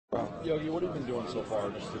Yogi, what have you been doing so far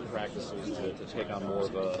just through practices to take on more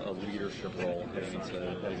of a leadership role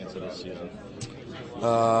heading into this season?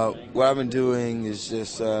 What I've been doing is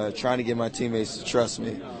just trying to get my teammates to trust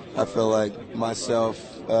me. I feel like myself,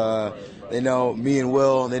 they know me and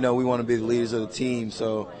Will, they know we want to be the leaders of the team.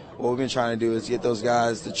 So what we've been trying to do is get those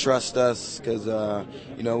guys to trust us because,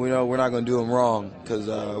 we know we're not going to do them wrong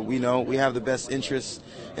because we know we have the best interests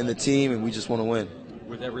in the team and we just want to win.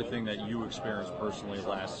 With everything that you experienced personally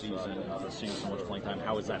last season, seeing so much playing time,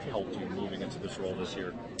 how has that helped you moving into this role this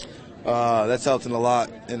year? That's helping a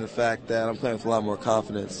lot in the fact that I'm playing with a lot more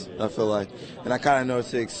confidence, I feel like. And I kind of know what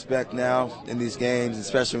to expect now in these games,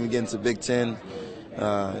 especially when we get into Big Ten.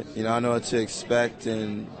 I know what to expect,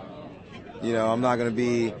 and, I'm not going to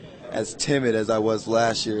be as timid as I was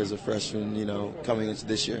last year as a freshman, coming into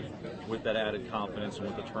this year. With that added confidence and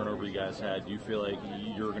with the turnover you guys had, do you feel like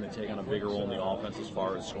you're going to take on a bigger role in the offense as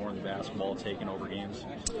far as scoring the basketball, taking over games?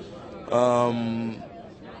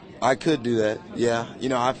 I could do that, yeah.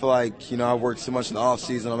 I feel like, I've worked so much in the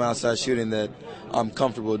offseason, I'm outside shooting that I'm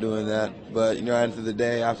comfortable doing that. But, at the end of the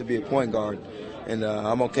day, I have to be a point guard, and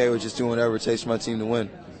I'm okay with just doing whatever it takes for my team to win.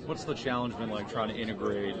 What's the challenge been like trying to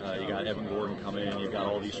integrate? You got Evan Gordon coming in, you've got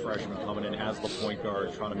all these freshmen coming in as the point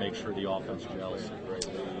guard, trying to make sure the offense gels.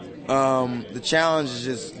 The challenge is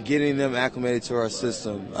just getting them acclimated to our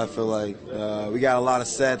system. I feel like we got a lot of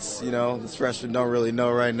sets, these freshmen don't really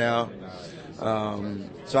know right now.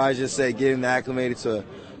 So I just say getting them acclimated to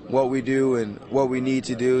what we do and what we need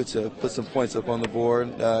to do to put some points up on the board.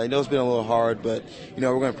 It's been a little hard, but,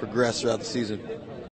 we're going to progress throughout the season.